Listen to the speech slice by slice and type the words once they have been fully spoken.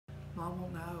Mom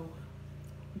won't know.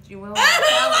 You will.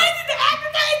 Why did the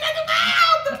aftertaste in the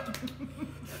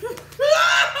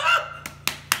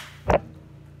mouth?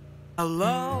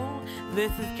 Hello,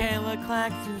 this is Kayla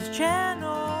Claxton's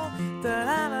channel.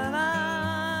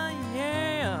 Da-da-da-da,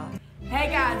 yeah.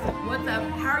 Hey guys, what's up?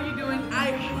 How are you doing?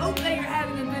 I hope that you're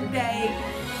having a good day.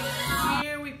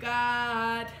 Here we've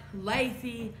got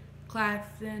Lacey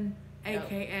Claxton,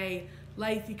 aka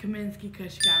Lacey Kaminsky,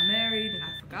 because she got married and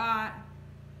I forgot.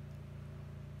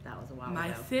 That was a while My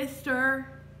ago. sister.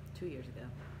 2 years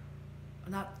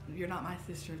ago. You're not my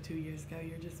sister 2 years ago.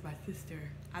 You're just my sister.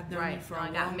 I've known Right. you for No, a I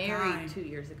long got married time. 2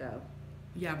 years ago.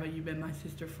 Yeah, but you've been my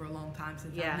sister for a long time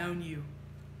since Yeah. I've known you.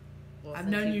 Well, I've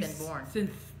since known you've you been born.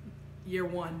 since year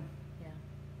one. Yeah.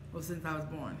 Well, since I was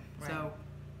born. Right. So,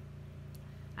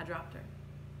 I dropped her.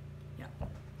 yeah.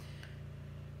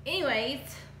 Anyways,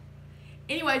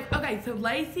 Okay, so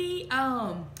Lacey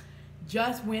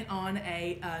just went on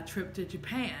a trip to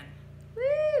Japan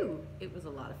woo! It was a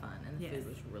lot of fun, and the Yes. food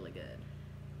was really good.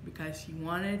 because she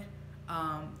wanted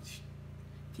to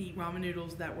eat ramen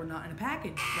noodles that were not in a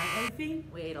package, right, Lacey?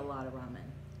 We ate a lot of ramen.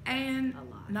 And A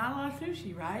lot. not a lot of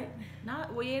sushi, right?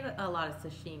 We ate a lot of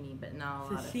sashimi, but not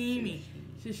a lot of Sashimi.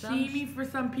 sushi. Sashimi for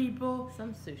some people.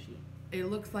 Some sushi, It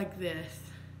looks like this.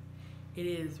 It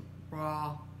is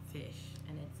raw fish.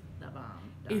 and it's the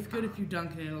bomb. It's good if you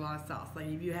dunk it in a lot of sauce. Like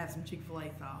if you have some Chick-fil-A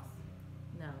sauce.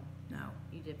 No, No.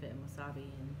 you dip it in wasabi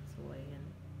and soy and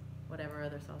whatever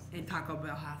other sauce. And Taco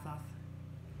Bell hot sauce.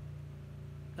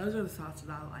 Those are the sauces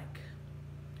I like.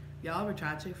 Y'all ever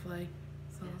tried Chick-fil-A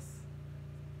sauce? Yes.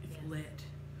 It's Yes. lit.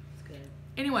 It's good.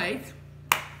 Anyways,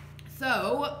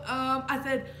 so I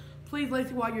said, please,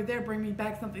 Lacey, while you're there, bring me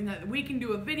back something that we can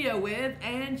do a video with,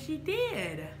 and she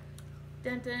did.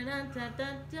 Dun, dun, dun, dun,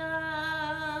 dun,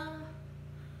 dun.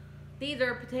 These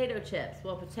are potato chips,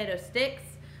 well, potato sticks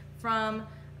from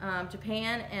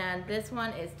Japan, and this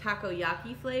one is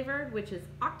takoyaki flavored, which is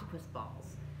octopus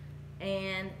balls,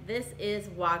 and this is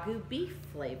wagyu beef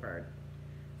flavored.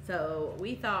 So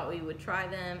we thought we would try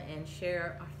them and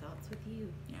share our thoughts with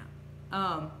you.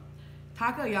 Yeah.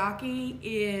 Takoyaki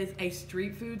is a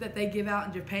street food that they give out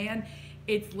in Japan.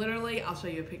 It's literally, I'll show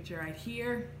you a picture right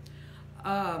here.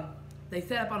 They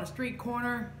set up on a street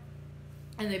corner,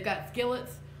 and they've got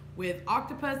skillets with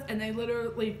octopus, and they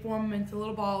literally form them into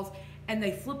little balls, and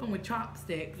they flip them with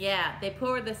chopsticks. Yeah, they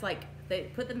pour this they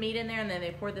put the meat in there, and then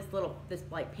they pour this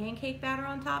like pancake batter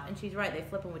on top, and she's right, they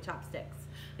flip them with chopsticks.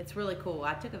 It's really cool.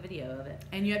 I took a video of it.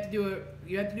 And you have to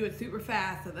do it super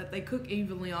fast so that they cook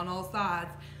evenly on all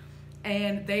sides.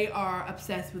 And they are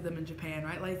obsessed with them in Japan,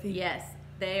 right, Lacey? Yes,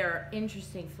 they are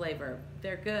interesting flavor.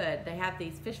 They're good. They have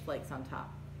these fish flakes on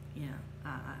top. Yeah.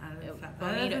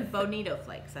 Bonito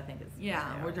flakes, I think it's. Yeah,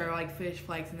 where they're like fish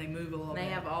flakes and they move a little bit. They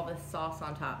have all this sauce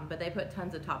on top, but they put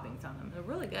tons of toppings on them. They're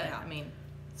really good. Yeah. I mean,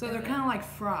 so they're kind of like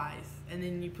fries, and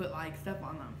then you put like stuff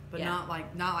on them, but Yeah.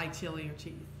 not like chili or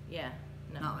cheese. yeah,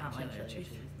 no, Not not like like chili or chili or cheese.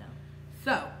 cheese. No.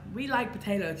 So we like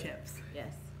potato chips.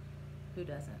 Yes. Who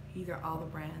doesn't? These are all the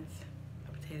brands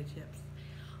of potato chips,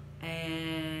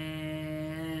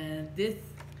 and this.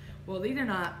 Well, these are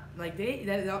not like you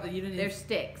didn't. They're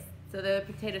sticks. So they're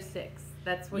potato sticks.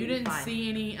 That's what you you didn't find. see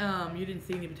any. You didn't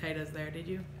see any potatoes there, did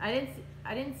you? I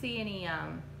didn't see any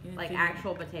didn't like see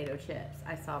actual potato chips.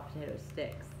 I saw potato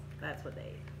sticks. That's what they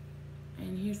ate.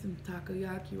 And here's some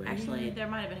takoyaki right Actually, here. there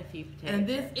might have been a few potato And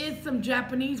this chips. is some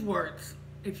Japanese words.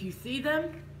 If you see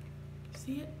them,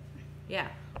 see it? Yeah.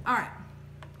 All right.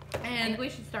 I think And we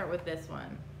should start with this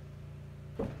one.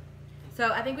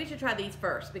 So I think we should try these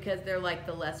first because they're like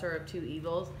the lesser of two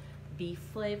evils. Beef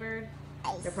flavored.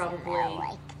 They're probably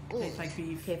tastes like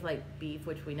beef. taste like beef,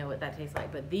 which we know what that tastes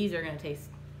like. But these are going to taste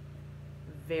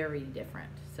very different.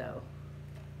 So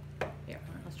here,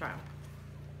 let's try them.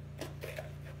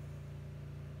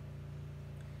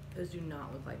 Those do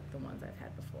not look like the ones I've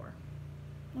had before.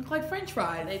 Look like French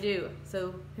fries. They do.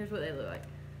 So here's what they look like.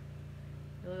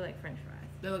 They look like French fries.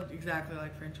 They look exactly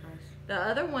like French fries. The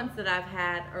other ones that I've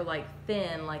had are like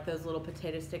thin, like those little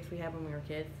potato sticks we had when we were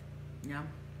kids. Yeah.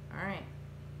 All right.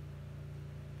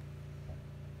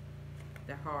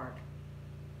 They're hard.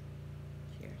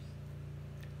 Cheers.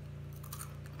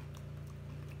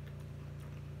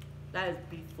 That is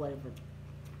beef flavored.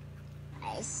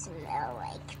 I smell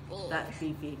like beef. That's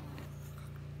beefy.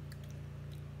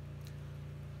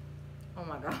 Oh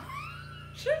my god.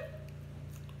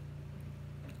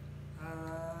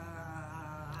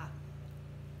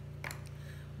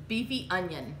 Beefy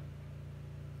onion.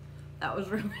 That was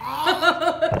really.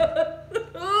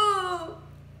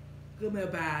 Give me a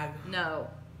bag. No,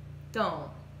 don't.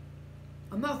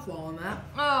 I'm not swallowing that.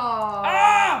 Oh,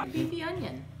 Ah! beefy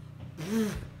onion.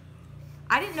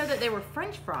 I didn't know that they were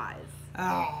French fries.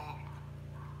 Oh.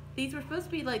 These were supposed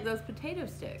to be like those potato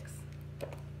sticks.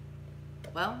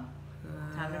 Well,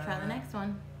 time to try the next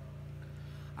one.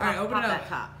 All right, open pop it up. that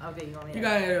top. Okay, you want me to? You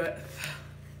gotta do it.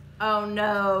 Oh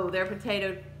no, they're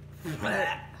potato.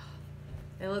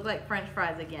 They look like French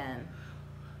fries again.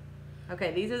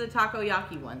 Okay, these are the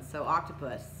takoyaki ones, so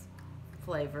octopus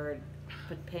flavored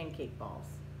pancake balls.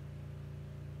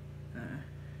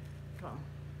 Come on.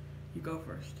 You go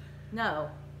first. No,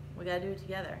 we gotta do it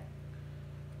together.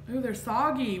 Oh, they're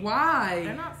soggy. Why?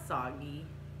 They're not soggy.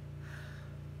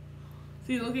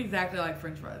 See, they look exactly like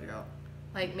French fries, girl.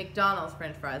 Like McDonald's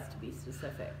French fries, to be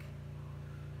specific.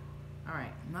 All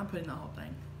right. I'm not putting the whole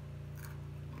thing.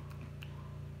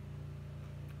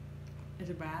 Is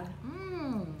it bad?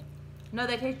 Mmm. No,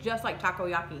 they taste just like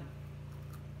takoyaki.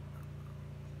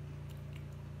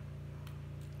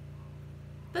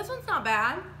 This one's not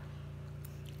bad.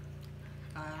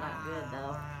 Not good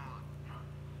though.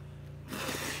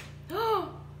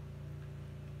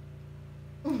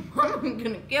 I'm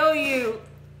gonna kill you.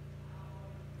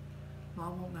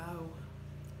 Mom won't know.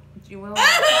 You will.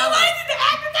 Why did the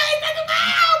aftertaste in the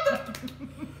mouth?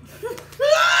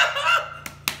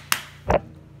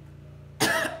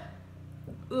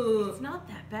 It's not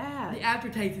that bad. The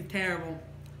aftertaste is terrible.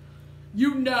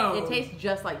 You know. It tastes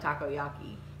just like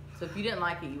takoyaki. So if you didn't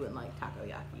like it, you wouldn't like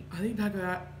takoyaki. I think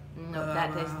takoyaki. No,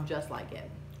 that tastes just like it.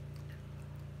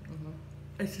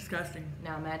 It's disgusting.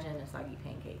 Now imagine a soggy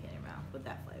pancake in your mouth with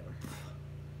that flavor.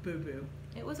 Boo boo.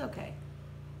 It was okay.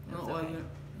 No, it wasn't.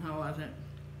 No, it wasn't.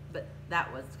 But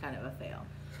that was kind of a fail.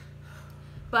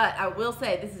 But I will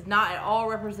say, this is not at all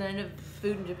representative of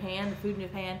food in Japan. The food in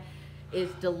Japan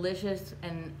is delicious,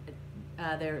 and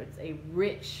there's a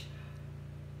rich,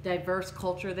 diverse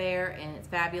culture there, and it's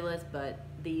fabulous, but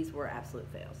these were absolute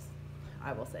fails,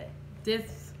 I will say.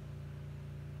 This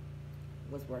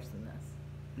Was worse than this.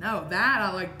 No, that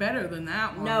I like better than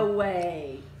that one. No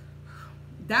way.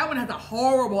 That one has a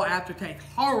horrible aftertaste.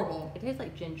 Horrible. It tastes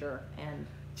like ginger and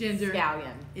Ginger.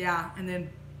 scallion. Yeah, and then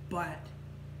butt.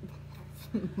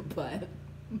 But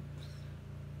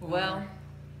well,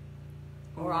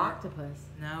 or octopus.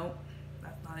 No,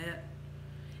 that's not it.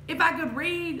 If I could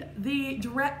read the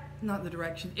not the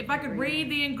directions. If I could read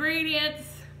the ingredients,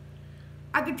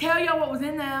 I could tell y'all what was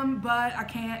in them, but I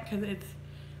can't because it's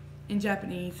in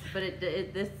Japanese. But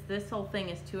this whole thing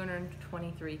is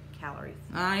 223 calories.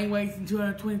 I ain't wasting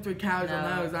 223 calories on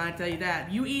those. I tell you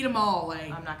that. You eat them all, like.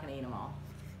 I'm not gonna eat them all.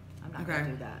 I'm not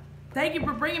gonna do that. Thank you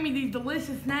for bringing me these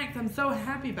delicious snacks. I'm so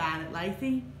happy about it,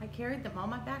 Lacey. I carried them on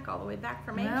my back all the way back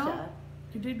from Well, Asia.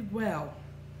 you did well.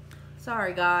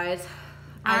 Sorry, guys.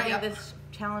 All I right, think y'all. this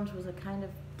challenge was a kind of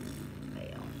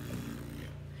fail.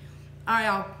 All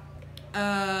right,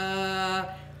 y'all.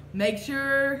 Make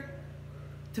sure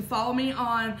to follow me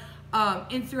on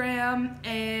Instagram,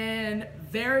 and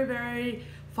very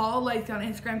follow Lacey on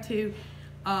Instagram too,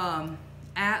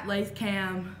 at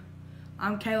LaceCam.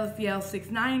 I'm Kayla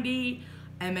CL690,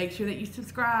 and make sure that you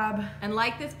subscribe. And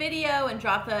like this video and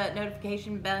drop the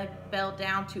notification bell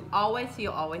down to always, so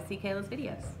you'll always see Kayla's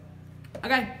videos.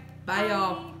 Okay, bye.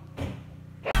 Y'all.